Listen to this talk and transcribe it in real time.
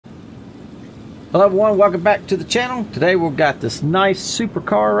Hello everyone, welcome back to the channel. Today we've got this nice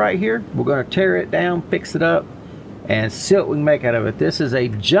supercar right here. We're going to tear it down, fix it up, and see what we can make out of it. This is a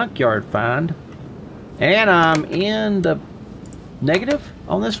junkyard find, and I'm in the negative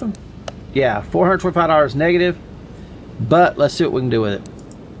on this one. Yeah, $425 negative, but let's see what we can do with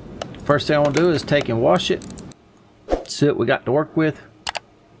it. First thing I want to do is take and wash it, see what we got to work with.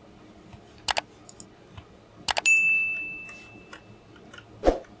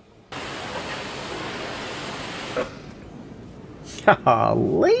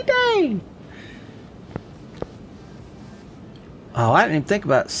 Golly dang! Oh, I didn't even think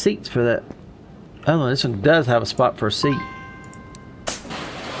about seats for that. Oh, this one does have a spot for a seat.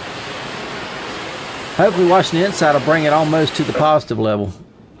 Hopefully washing the inside will bring it almost to the positive level.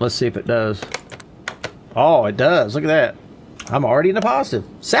 Let's see if it does. Oh, it does. Look at that. I'm already in the positive.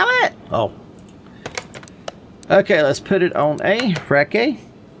 Sell it! Oh. Okay, let's put it on a rack A.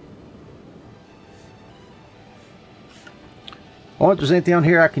 I wonder if there's anything on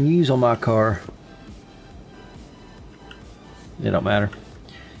here I can use on my car. It don't matter.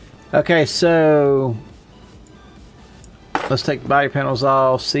 Okay, so let's take the body panels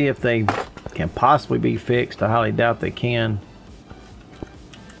off, see if they can possibly be fixed. I highly doubt they can.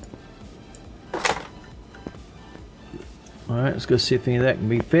 Alright, let's go see if any of that can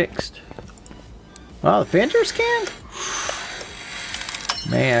be fixed. Oh, the fenders can?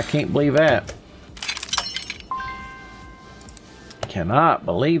 Man, I can't believe that. Cannot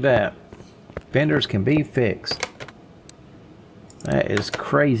believe that. Fenders can be fixed. That is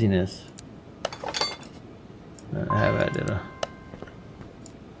craziness. I didn't have that, did I?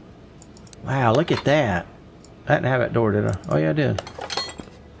 Wow, look at that. I didn't have that door, did I? Oh yeah, I did.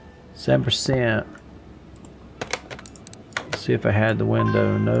 7%. Let's see if I had the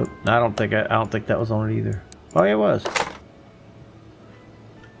window. Nope. I don't think that was on it either. Oh yeah, it was.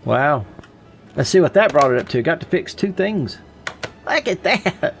 Wow. Let's see what that brought it up to. Got to fix two things. Look at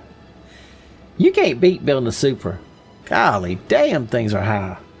that. You can't beat building a Supra. Golly, damn, things are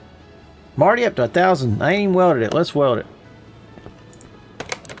high. I'm already up to 1,000. I ain't even welded it. Let's weld it.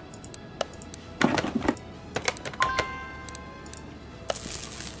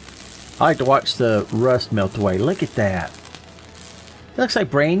 I like to watch the rust melt away. Look at that. It looks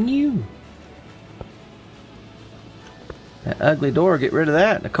like brand new. That ugly door, get rid of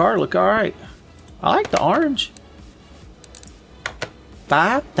that. The car look alright. I like the orange.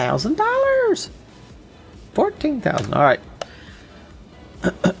 $5,000. 14,000. All right.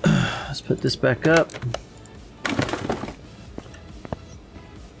 Let's put this back up.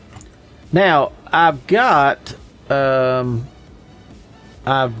 Now I've got. I've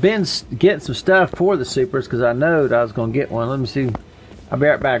been getting some stuff for the Supras because I know I was going to get one. Let me see. I'll be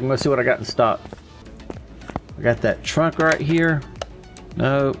right back. I'm going to see what I got in stock. I got that trunk right here.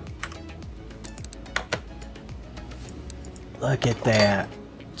 Nope. Look at that.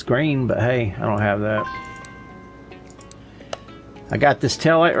 It's green, but hey, I don't have that. I got this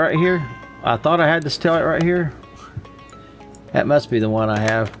taillight right here. I thought I had this taillight right here. That must be the one I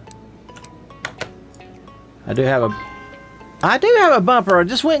have. I do have a bumper. I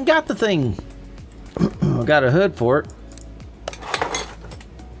just went and got the thing. I got a hood for it.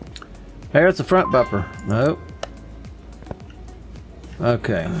 There's the front bumper. Nope.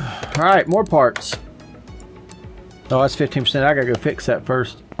 Okay. Alright, more parts. Oh, that's 15%. I gotta go fix that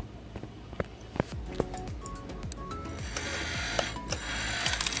first.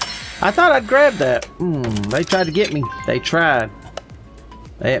 I thought I'd grab that. They tried to get me. They tried.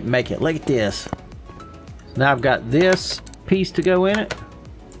 They didn't make it. Look at this. So now I've got this piece to go in it.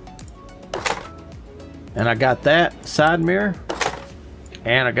 And I got that side mirror.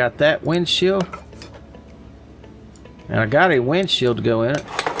 And I got that windshield. And I got a windshield to go in it.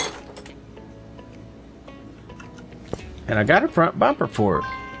 And I got a front bumper for it.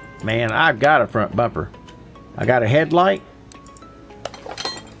 Man, I've got a front bumper. I got a headlight.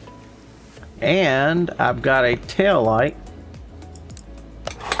 And I've got a tail light.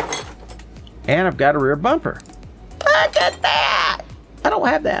 And I've got a rear bumper. Look at that! I don't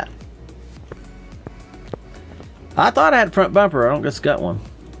have that. I thought I had a front bumper. I don't just got one.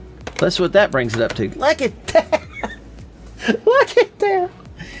 Let's see what that brings it up to. Look at that! Look at that!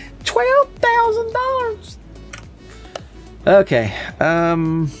 $12,000! Okay,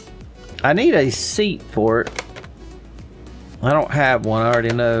 I need a seat for it. I don't have one, I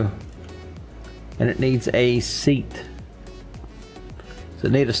already know. And it needs a seat. Does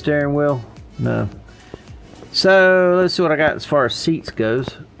it need a steering wheel? No. So, let's see what I got as far as seats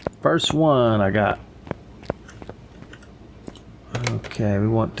goes. First one I got. Okay, we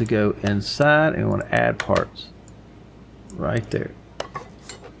want to go inside and we want to add parts. Right there.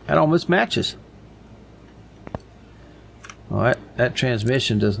 That almost matches. Alright, that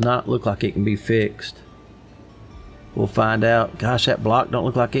transmission does not look like it can be fixed. We'll find out. Gosh, that block don't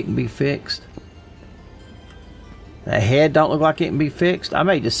look like it can be fixed. That head don't look like it can be fixed. I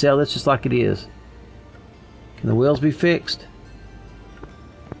may just sell this just like it is. Can the wheels be fixed?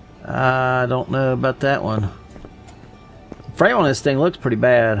 I don't know about that one. The frame on this thing looks pretty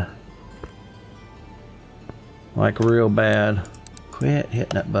bad. Like real bad. Quit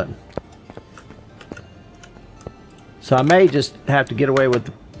hitting that button. So I may just have to get away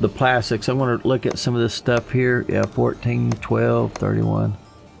with the plastics. I'm going to look at some of this stuff here. Yeah, 14, 12, 31.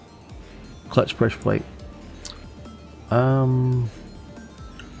 Clutch pressure plate.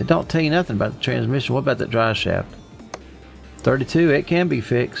 It don't tell you nothing about the transmission. What about that drive shaft? 32, it can be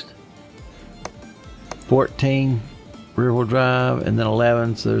fixed. 14, rear wheel drive, and then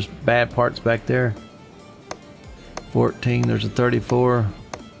 11, so there's bad parts back there. 14, there's a 34.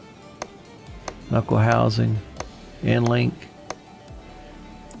 Knuckle housing. End link,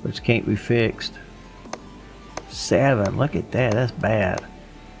 which can't be fixed. 7, look at that, that's bad.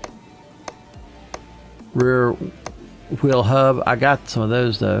 Rear wheel hub, I got some of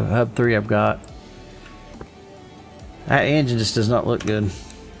those though. Hub 3 I've got. That engine just does not look good.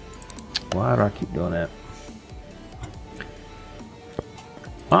 Why do I keep doing that?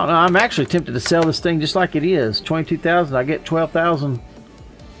 I don't know, I'm actually tempted to sell this thing just like it is. 22,000, I get 12,000.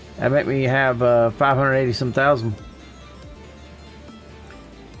 That make me have 580 some thousand.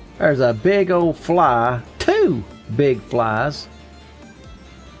 There's a big old fly. 2 big flies.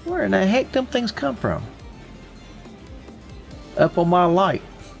 Where in the heck them things come from? Up on my light.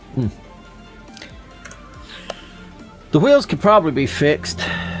 The wheels could probably be fixed.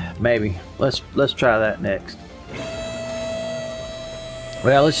 Maybe. Let's try that next.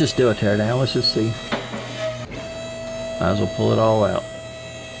 Well, let's just do a tear down. Let's just see. Might as well pull it all out.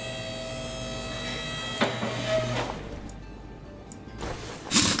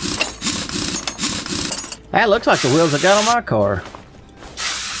 That looks like the wheels I got on my car.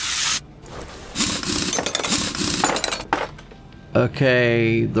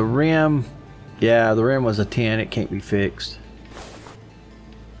 Okay, the rim. Yeah, the rim was a 10. It can't be fixed.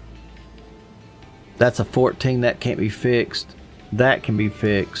 That's a 14. That can't be fixed. That can be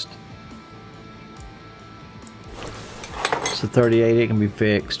fixed. It's a 38. It can be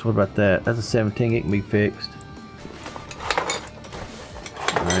fixed. What about that? That's a 17. It can be fixed.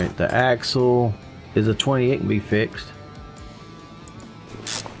 Alright, the axle is a 20. It can be fixed.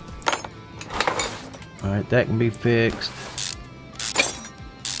 Alright, that can be fixed.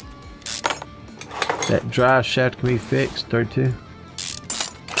 That drive shaft can be fixed. 32.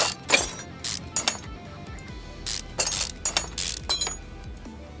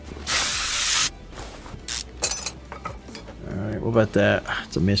 Alright, what about that?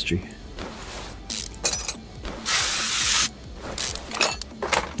 It's a mystery.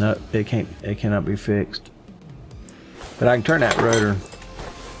 No, it cannot be fixed. But I can turn that rotor.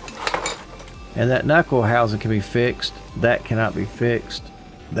 And that knuckle housing can be fixed. That cannot be fixed.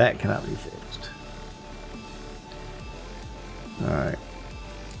 That cannot be fixed. Alright.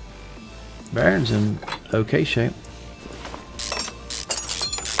 Bearing's in okay shape.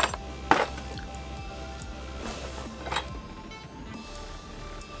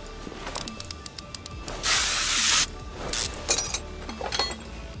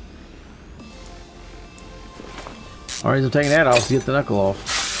 All right, I'm taking that off to get the knuckle off.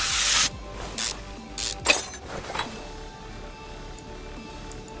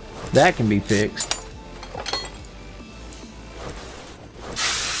 That can be fixed.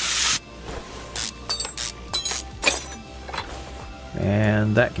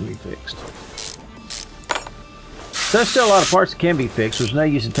 And that can be fixed. So there's still a lot of parts that can be fixed. There's no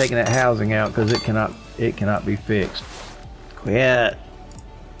use in taking that housing out because it cannot be fixed. Quit.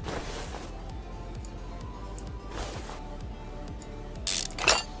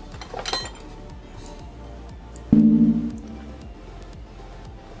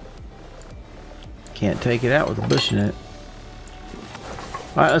 Can't take it out with a bush in it.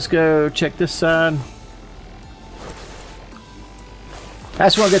 Alright, let's go check this side.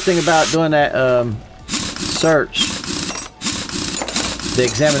 That's one good thing about doing that search. The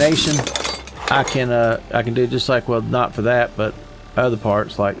examination, I can do just like, well, not for that, but other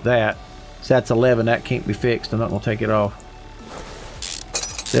parts like that. So that's 11, that can't be fixed. I'm not gonna take it off.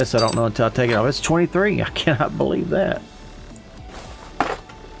 This I don't know until I take it off. It's 23. I cannot believe that.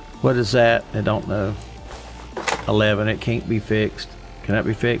 What is that? I don't know. 11. It can't be fixed. Can that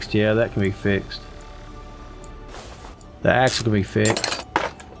be fixed? Yeah, that can be fixed. The axle can be fixed.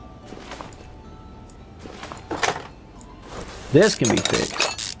 This can be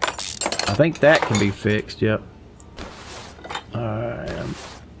fixed. I think that can be fixed. Yep. Alright,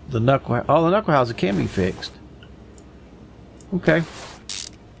 the knuckle, oh, the knuckle housing can be fixed. Okay.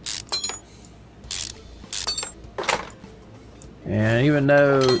 And even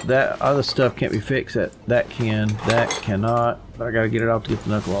though that other stuff can't be fixed, that cannot. But I gotta get it off to get the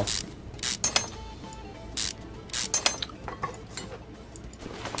knuckle off.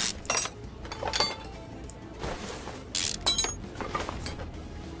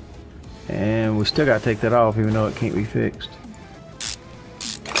 And we still gotta take that off even though it can't be fixed.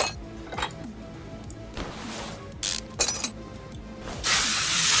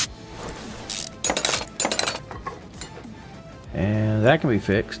 And that can be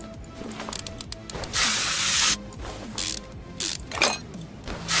fixed.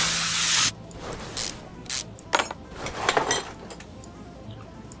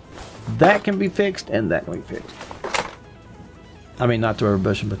 That can be fixed, and that can be fixed. I mean, not the rubber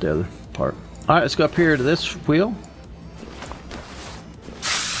bushing, but the other part. Alright, let's go up here to this wheel.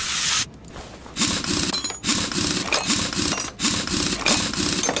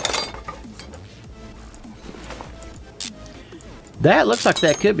 That looks like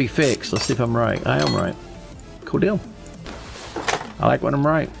that could be fixed. Let's see if I'm right. I am right. Cool deal. I like when I'm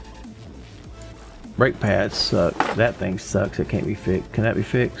right. Brake pads suck. That thing sucks. It can't be fixed. Can that be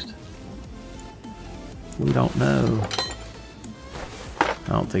fixed? We don't know. I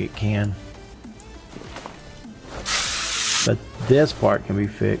don't think it can. But this part can be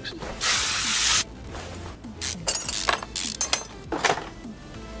fixed.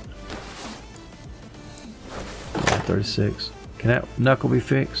 Yeah, 36. Can that knuckle be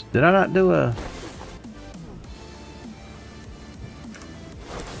fixed? Did I not do a...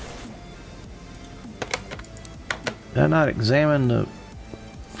 Did I not examine the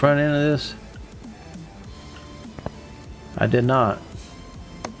front end of this? I did not.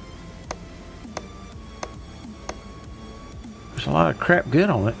 There's a lot of crap good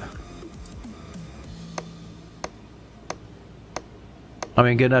on it. I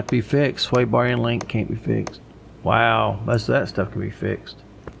mean, good enough to be fixed. Sway bar and link can't be fixed. Wow, most of that stuff can be fixed.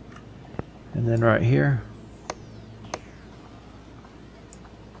 And then right here.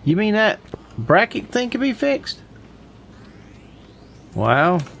 You mean that bracket thing can be fixed?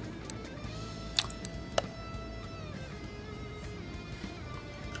 Wow.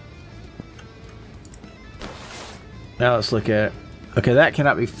 Now let's look at it. Okay, that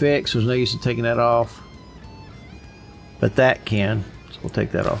cannot be fixed. There's no use in taking that off. But that can. So we'll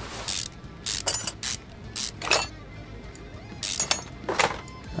take that off.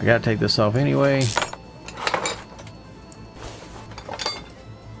 I gotta take this off anyway.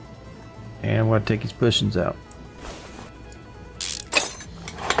 And we'll take these bushings out.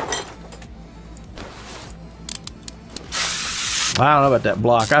 I don't know about that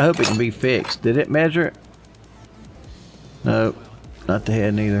block. I hope it can be fixed. Did it measure it? No, not the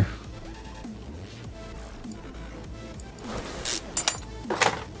head neither.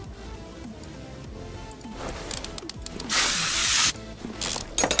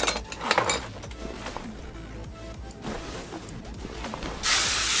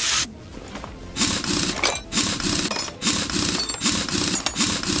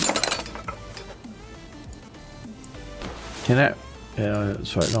 Can that? Yeah,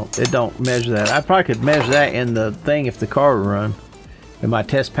 that's right. No, it don't measure that. I probably could measure that in the thing if the car would run. In my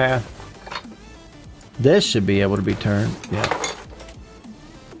test path. This should be able to be turned. Yeah.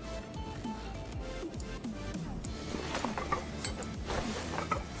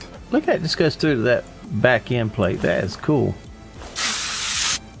 Look at it, just goes through to that back end plate. That is cool.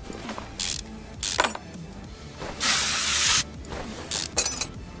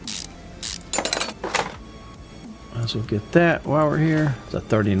 Might as well get that while we're here. It's a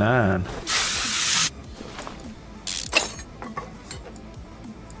 39.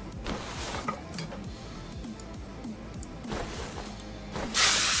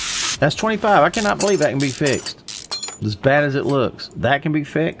 That's 25. I cannot believe that can be fixed. As bad as it looks. That can be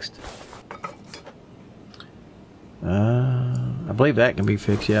fixed. I believe that can be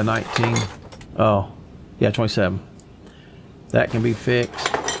fixed. Yeah, 19. Oh, yeah, 27. That can be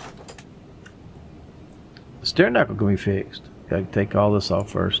fixed. The steering knuckle can be fixed. Gotta take all this off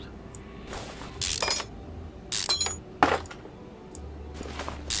first.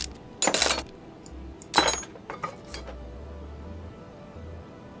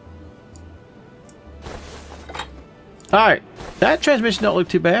 Alright, that transmission don't look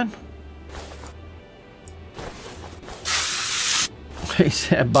too bad. He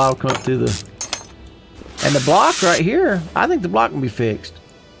said bottle come up through the... And the block right here, I think the block can be fixed.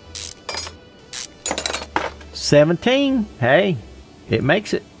 17. Hey, it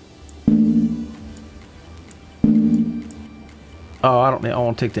makes it. Oh, I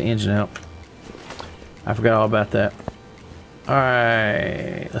want to take the engine out. I forgot all about that.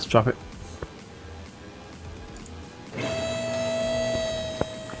 Alright, let's drop it.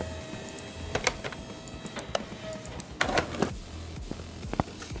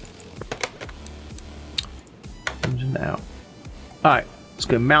 Engine out. Alright, let's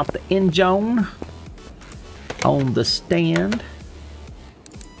go mount the engine on the stand.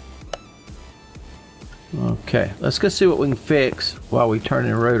 Okay, let's go see what we can fix while we turn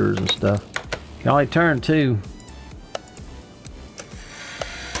in rotors and stuff. You can only turn 2.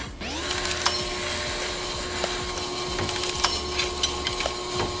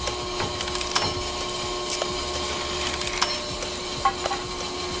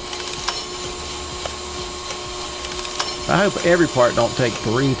 I hope every part don't take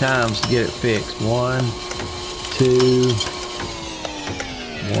 3 times to get it fixed. 1, 2,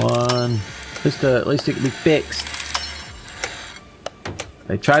 1. Just at least it can be fixed.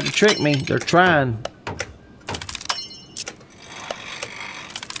 They tried to trick me. They're trying.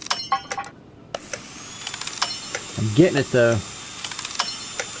 I'm getting it though.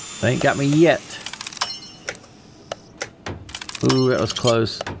 They ain't got me yet. Ooh, that was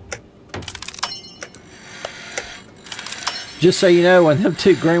close. Just so you know, when them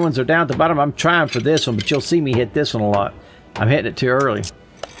 2 green ones are down at the bottom, I'm trying for this one, but you'll see me hit this one a lot. I'm hitting it too early.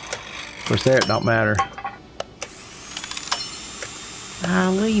 Of course, there it don't matter.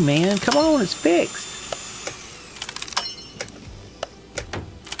 Golly, man, come on, it's fixed.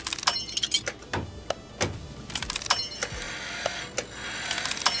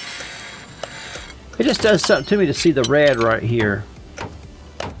 It just does something to me to see the red right here.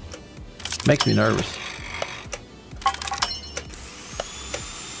 Makes me nervous.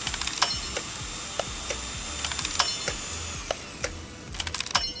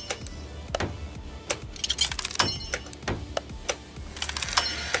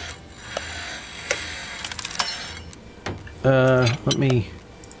 Let me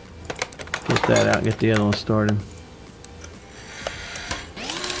get that out and get the other one started.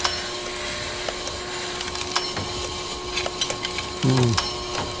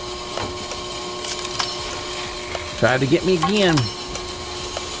 Try to get me again.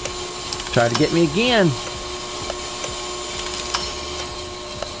 Try to get me again.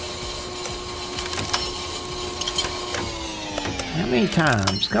 How many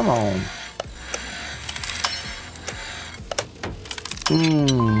times? Come on.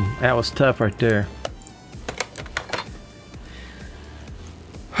 That was tough right there.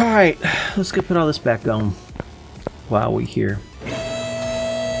 Alright, let's go put all this back on while we're here.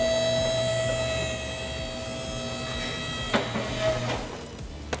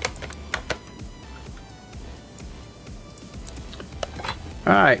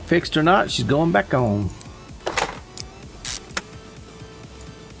 Alright, fixed or not, she's going back on.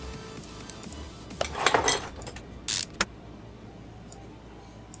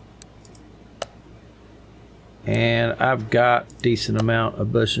 And I've got decent amount of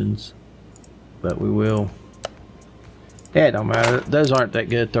bushings, but we will. Yeah, it don't matter. Those aren't that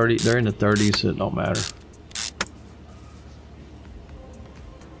good. 30, they're in the 30s, so it don't matter.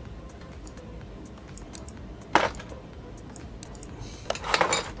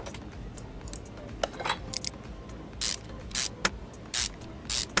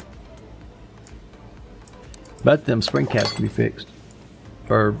 But them spring caps can be fixed,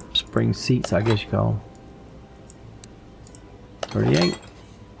 or spring seats, I guess you call them. 38.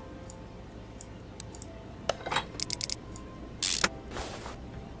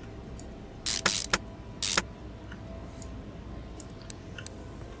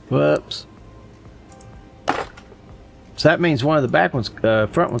 Whoops. So that means one of the back ones,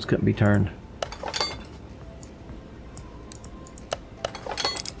 front ones couldn't be turned.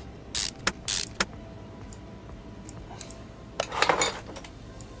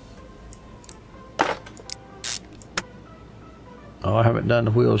 Oh, I haven't done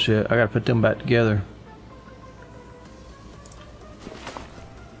the wheels yet. I gotta put them back together.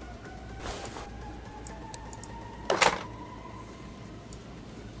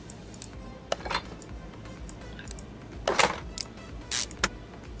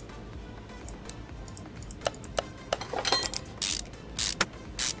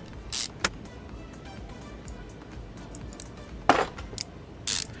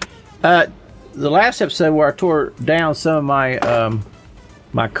 The last episode where I tore down some of my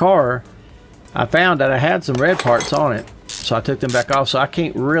my car, I found that I had some red parts on it, so I took them back off. So I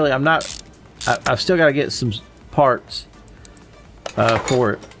can't really, I've still got to get some parts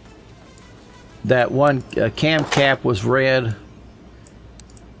for it. That one cam cap was red,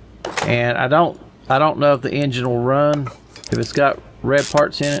 and I don't know if the engine will run. If it's got red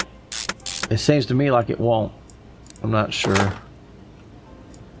parts in it, it seems to me like it won't. I'm not sure.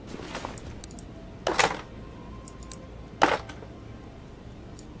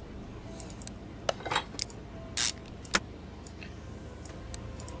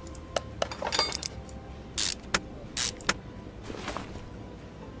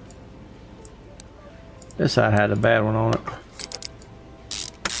 This side had a bad one on it.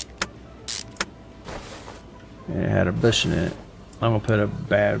 And it had a bushing in it. I'm gonna put a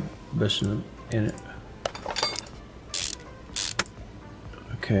bad bushing in it.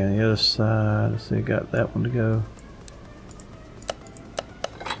 Okay, on the other side, let's see, got that one to go.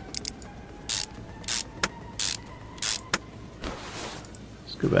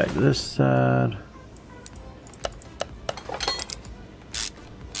 Let's go back to this side.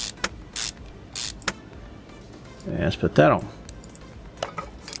 And let's put that on.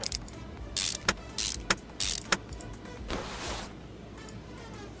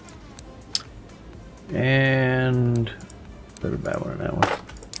 And put a bad one on that one.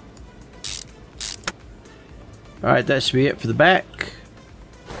 Alright, that should be it for the back.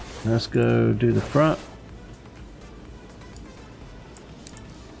 Let's go do the front.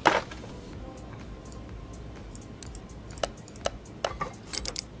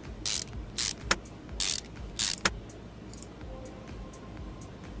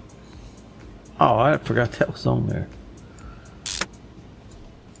 Oh, I forgot that was on there.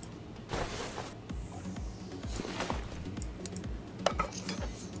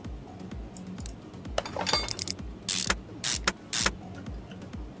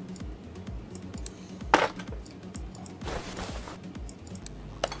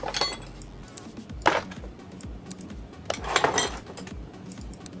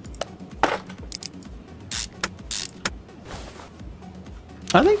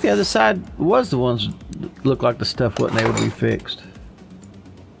 I think the other side was the ones that looked like the stuff wasn't able to be fixed.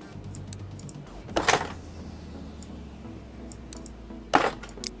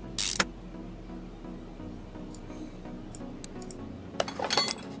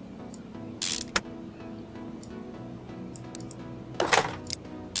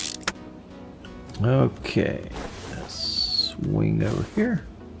 Okay, let's swing over here.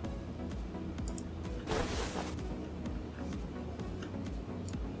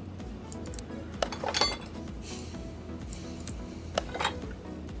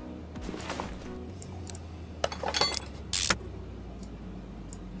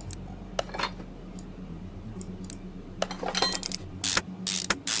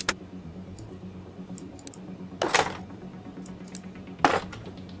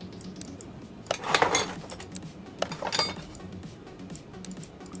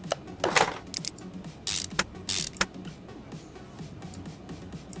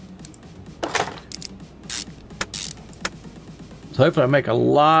 So hopefully I make a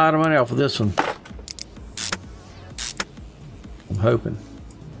lot of money off of this one. I'm hoping.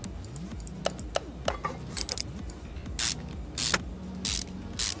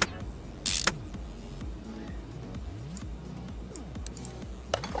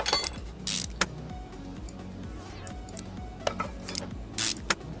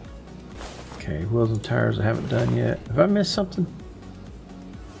 Okay, wheels and tires I haven't done yet. Have I missed something?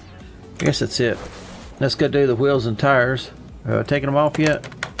 I guess that's it. Let's go do the wheels and tires. Have I taken them off yet?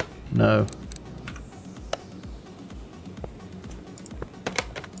 No.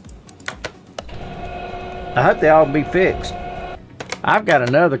 I hope they all be fixed. I've got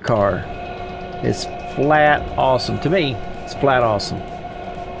another car. It's flat awesome. To me, it's flat awesome.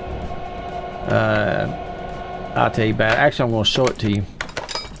 I'll tell you about it. Actually, I'm going to show it to you.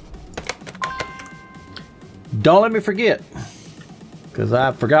 Don't let me forget, because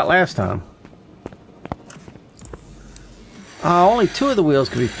I forgot last time. Only 2 of the wheels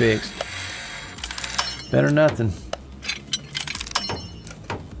could be fixed. Better than nothing.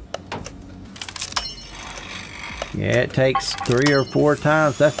 Yeah, it takes 3 or 4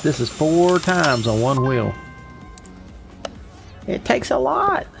 times. This is 4 times on one wheel. It takes a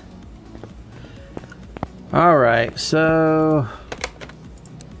lot. Alright, so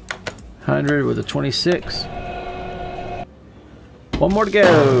 100 with a 26. One more to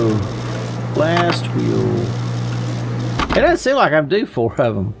go. Last wheel. It doesn't seem like I'm due 4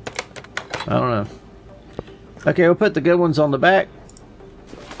 of them. I don't know. Okay, we'll put the good ones on the back.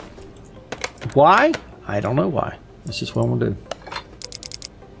 Why? I don't know why. That's just what I'm gonna do.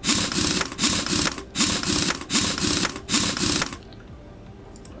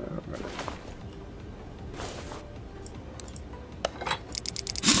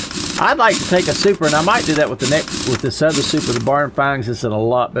 I'd like to take a Supra, and I might do that with the next, with this other Supra, the Barn Finds. It's in a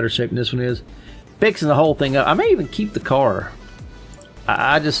lot better shape than this one is. fixing the whole thing up. I may even keep the car.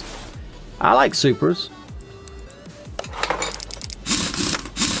 I like Supras.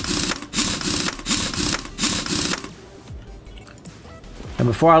 And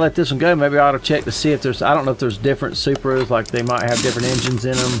before I let this one go, maybe I ought to check to see if there's, I don't know if there's different Supras, like they might have different engines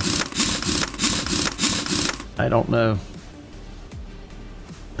in them. I don't know.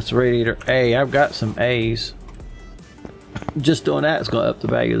 It's radiator A. I've got some A's. Just doing that is going to up the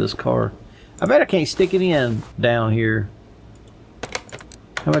value of this car. I bet I can't stick it in down here.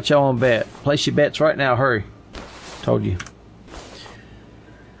 How much y'all want to bet? Place your bets right now. Hurry. Told you.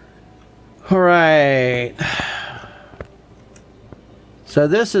 Alright. So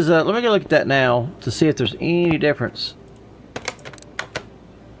this is a... Let me go look at that now to see if there's any difference.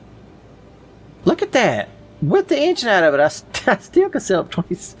 Look at that. With the engine out of it, I still can sell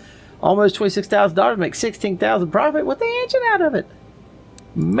it almost $26,000, make $16,000 profit with the engine out of it.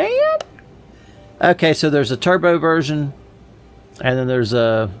 Man. Okay, so there's a turbo version, and then there's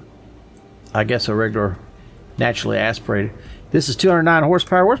a, I guess, a regular naturally aspirated. This is 209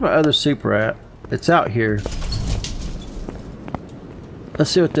 horsepower. Where's my other Supra at? It's out here. Let's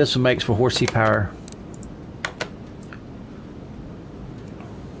see what this one makes for horsey power.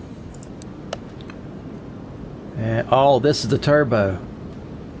 And, oh, this is the turbo.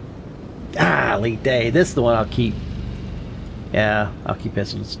 Golly day. This is the one I'll keep. Yeah, I'll keep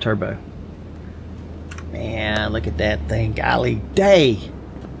this one. It's turbo. Man, look at that thing. Golly day.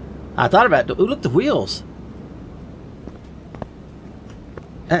 I thought about it. Ooh, look, the wheels.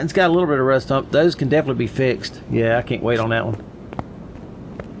 It's got a little bit of rust on it. Those can definitely be fixed. Yeah, I can't wait on that one.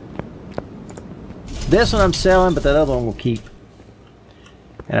 This one I'm selling, but that other one we'll keep.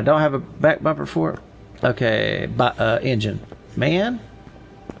 And I don't have a back bumper for it. Okay, engine. Man,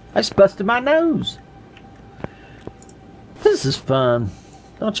 I just busted my nose. This is fun.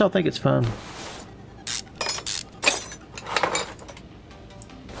 Don't y'all think it's fun?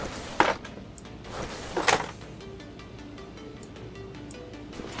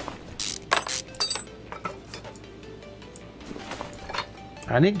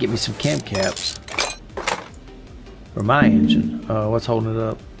 I need to get me some cam caps for my engine. What's holding it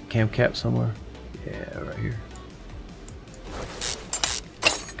up? Cam cap somewhere? Yeah, right here.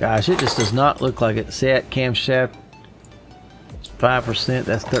 Gosh, it just does not look like it. See that camshaft? It's 5%.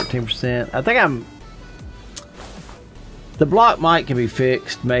 That's 13%. I think I'm... The block mic can be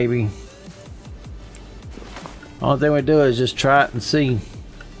fixed, maybe. Only thing we do is just try it and see.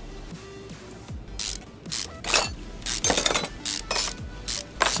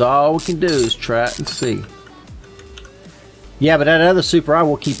 So all we can do is try it and see. Yeah, but that other Supra, I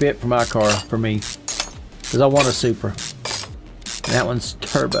will keep it for my car, for me. Because I want a Supra. And that one's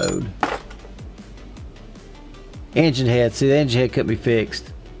turboed. Engine head. See, the engine head couldn't be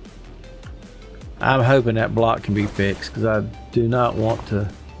fixed. I'm hoping that block can be fixed. Because I do not want to...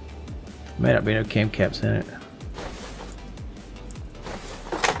 May not be no cam caps in it.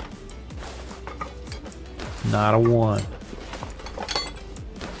 Not a one.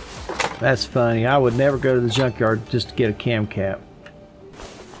 That's funny. I would never go to the junkyard just to get a cam cap.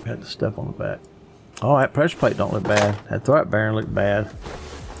 Got the stuff on the back. Oh, that pressure plate don't look bad. That throat bearing looked bad.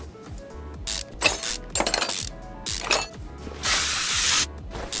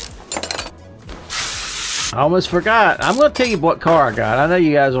 I almost forgot. I'm going to tell you what car I got. I know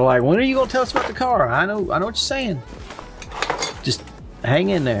you guys are like, when are you going to tell us about the car? I know what you're saying. Just hang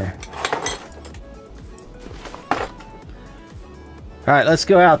in there. All right, let's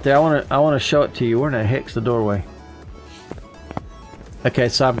go out there. I want to show it to you. Where in the heck's the doorway? Okay,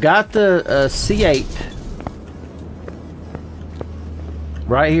 so I've got the C8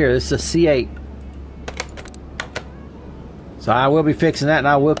 right here. This is a C8. So I will be fixing that, and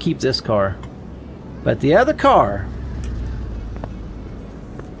I will keep this car. But the other car,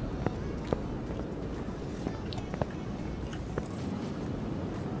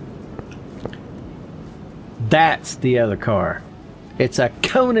 that's the other car. It's a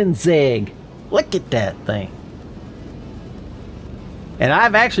Koenigsegg. Look at that thing. And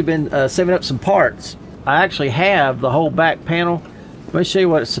I've actually been saving up some parts. I actually have the whole back panel. Let me show you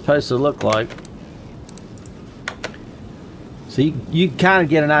what it's supposed to look like. So you kind of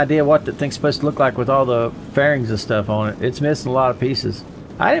get an idea what the thing's supposed to look like with all the fairings and stuff on it. It's missing a lot of pieces.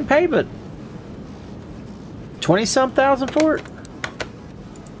 I didn't pay but 20-some thousand for it.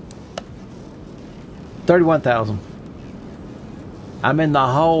 31,000. I'm in the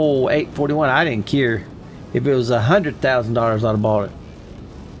whole 841. I didn't care. If it was $100,000, I'd have bought it.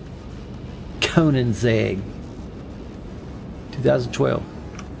 Koenigsegg 2012.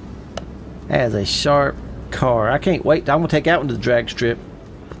 That is a sharp car. I can't wait. I'm gonna take that one to the drag strip.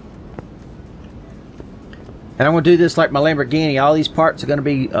 And I'm going to do this like my Lamborghini. All these parts are going to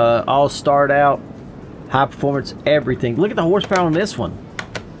be all starred out. High performance, everything. Look at the horsepower on this one.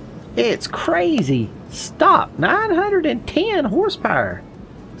 It's crazy. Stop. 910 horsepower.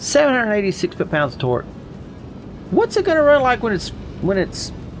 786 foot-pounds of torque. What's it going to run like when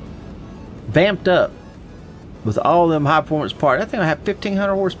it's vamped up with all them high-performance parts? I think I have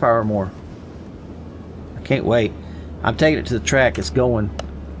 1,500 horsepower or more. I can't wait. I'm taking it to the track. It's going.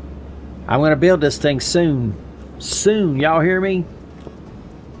 I'm going to build this thing soon. Soon. Y'all hear me?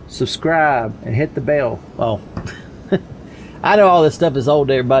 Subscribe and hit the bell. Oh. I know all this stuff is old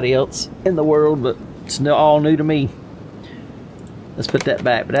to everybody else in the world, but it's all new to me. Let's put that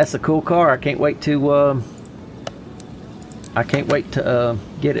back. But that's a cool car. I can't wait to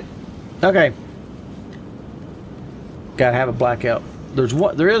get it. Okay. Gotta have a blackout. There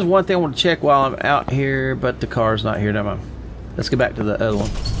is one thing I want to check while I'm out here, but the car's not here. Never mind. Let's get back to the other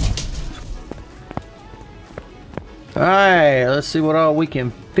one. Alright, let's see what all we can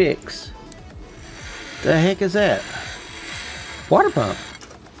fix. The heck is that? Water pump.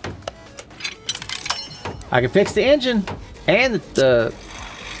 I can fix the engine and the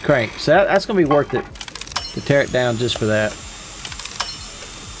crank, so that's gonna be worth it to tear it down just for that.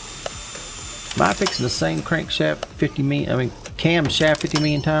 Am I fixing the same crankshaft camshaft 50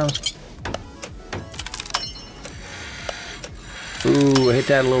 million times? Ooh, I hit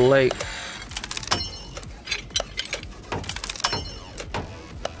that a little late.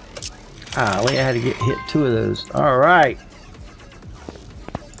 I had to hit 2 of those. All right.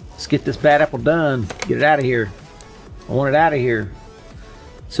 Let's get this bad apple done. Get it out of here. I want it out of here.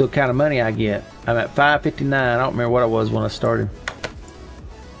 See what kind of money I get. I'm at 559. I don't remember what I was when I started.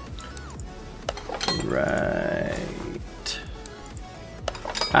 Right.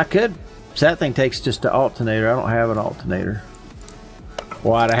 I could. So that thing takes just the alternator. I don't have an alternator.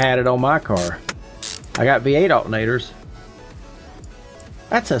 Well, I'd have had it on my car. I got V8 alternators.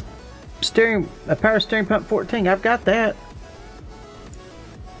 That's a power steering pump 14. I've got that.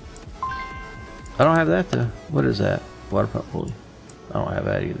 I don't have that though. What is that? Water pump pulley. I don't have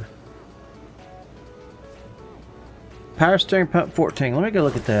that either. Power steering pump 14. Let me go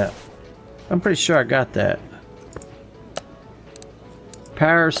look at that. I'm pretty sure I got that.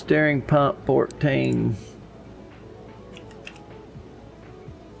 Power steering pump 14.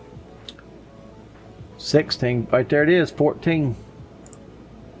 16. Right there it is. 14.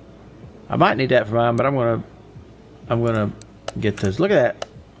 I might need that for mine, but I'm gonna get this. Look at that.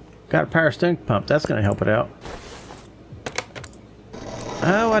 Got a power steering pump. That's gonna help it out.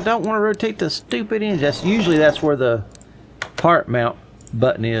 Oh, I don't want to rotate the stupid engine. Usually that's where the part mount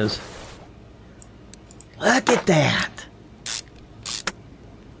button is. Look at that.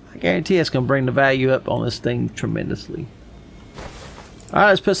 I guarantee it's gonna bring the value up on this thing tremendously. All right,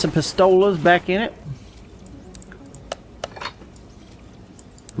 let's put some pistolas back in it.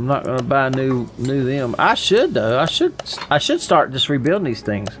 I'm not gonna buy new them. I should though. I should start just rebuilding these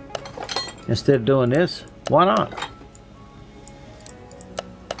things instead of doing this. Why not?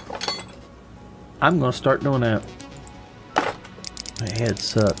 I'm gonna start doing that. My head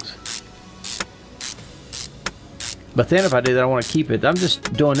sucks. But then if I do that, I want to keep it. I'm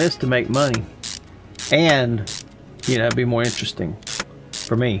just doing this to make money, and you know, it'd be more interesting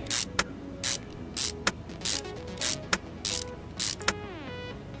for me.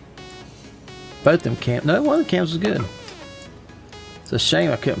 Both of them cams. No, one of the cams was good. It's a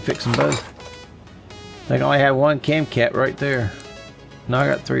shame I couldn't fix them both. I think I only had one cam cap right there. Now I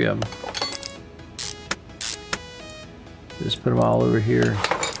got 3 of them. Just put them all over here.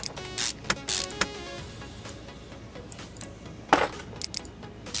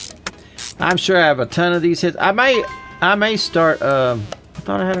 I'm sure I have a ton of these hits. I may start. I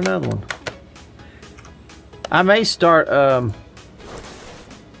thought I had another one. I may start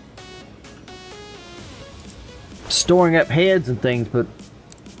storing up heads and things, but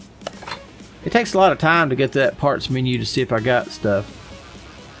it takes a lot of time to get to that parts menu to see if I got stuff.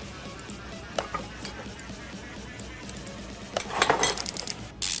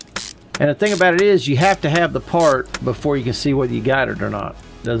 And the thing about it is, you have to have the part before you can see whether you got it or not.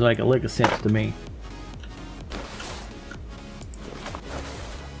 It doesn't make a lick of sense to me.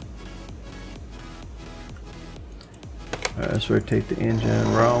 Alright, let's rotate the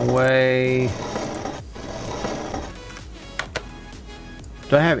engine wrong way.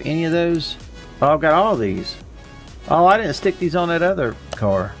 Do I have any of those? Oh, I've got all these. Oh, I didn't stick these on that other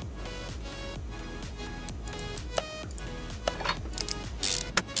car.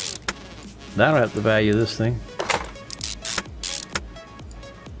 I don't have to value this thing.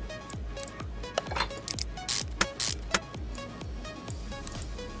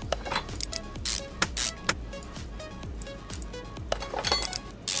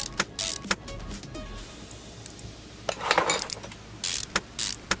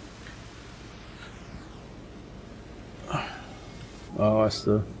 Oh, that's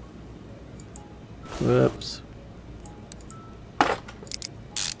the... Whoops.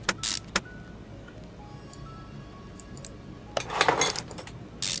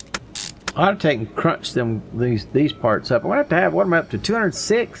 I ought to take and crunch them these parts up. I want to have one up to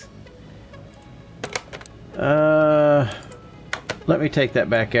 206. Let me take that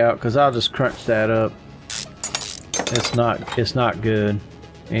back out because I'll just crunch that up. It's not good.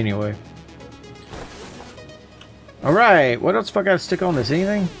 Anyway. All right. What else have I got to stick on this?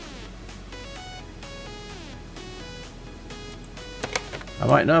 Anything? I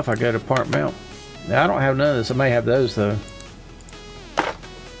might know if I go to part mount. Now I don't have none of this. I may have those though.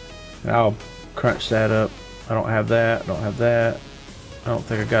 I'll crunch that up. I don't have that. I don't have that. I don't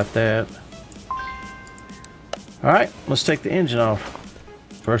think I got that. Alright, let's take the engine off.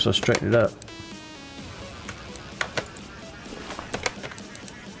 First, let's straighten it up.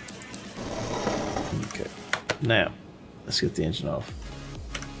 Okay. Now, let's get the engine off.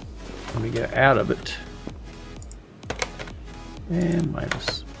 Let me get out of it. And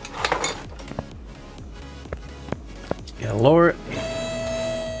minus. Gotta lower it.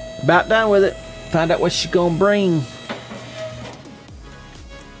 About done with it. Find out what she's gonna bring.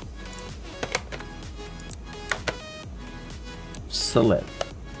 Select.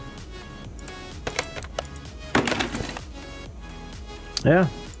 Yeah.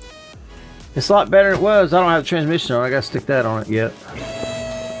 It's a lot better than it was. I don't have the transmission on. I gotta stick that on it yet.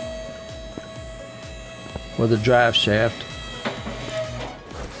 With the drive shaft.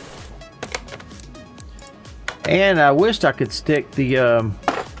 And I wished I could stick the I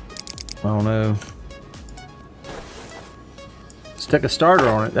don't know. Stick a starter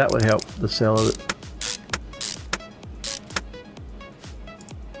on it. That would help the sale of it.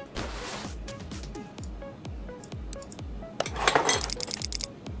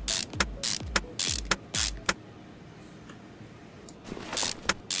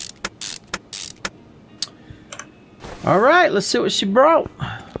 All right, let's see what she brought.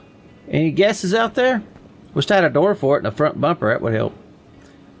 Any guesses out there? Wish I had a door for it and a front bumper. That would help.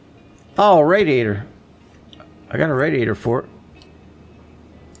 Oh, radiator. I got a radiator for it.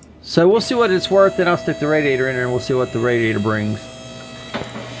 So we'll see what it's worth, then I'll stick the radiator in there and we'll see what the radiator brings.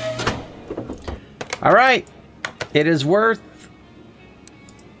 Alright. It is worth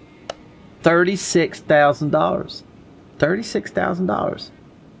 $36,000. $36,000.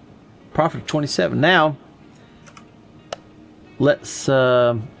 Profit of 27. Now, let's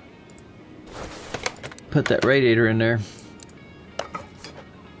put that radiator in there.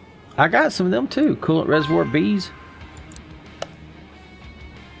 I got some of them too. Coolant reservoir Bs.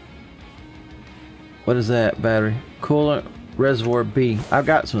 What is that battery? Coolant reservoir B. I've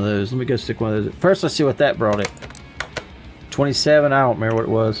got some of those. Let me go stick one of those. First, let's see what that brought it. 27. I don't remember what it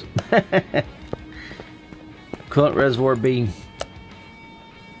was. Coolant reservoir B.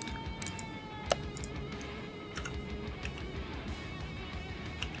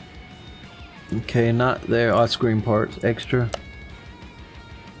 Okay, not there. Oh, screen parts. Extra.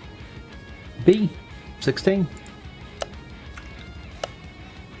 B. 16.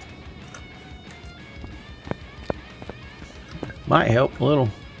 Might help a little.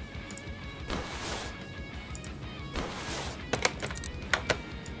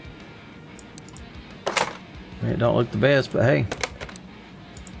 It don't look the best, but hey.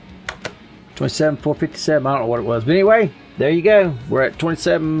 27,457. I don't know what it was. But anyway, there you go. We're at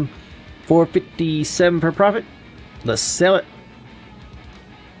 27,457 per profit. Let's sell it.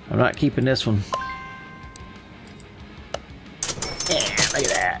 I'm not keeping this one. Yeah, look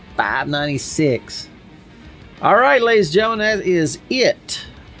at that. 596. Alright, ladies and gentlemen, that is it.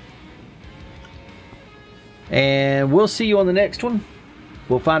 And we'll see you on the next one.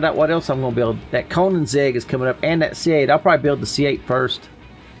 We'll find out what else I'm going to build. That Koenigsegg is coming up, and that C8. I'll probably build the C8 first.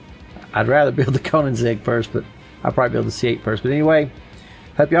 I'd rather build the Koenigsegg first, but I'll probably build the C8 first. But anyway,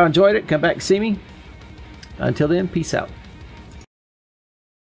 hope y'all enjoyed it. Come back and see me. Until then, peace out.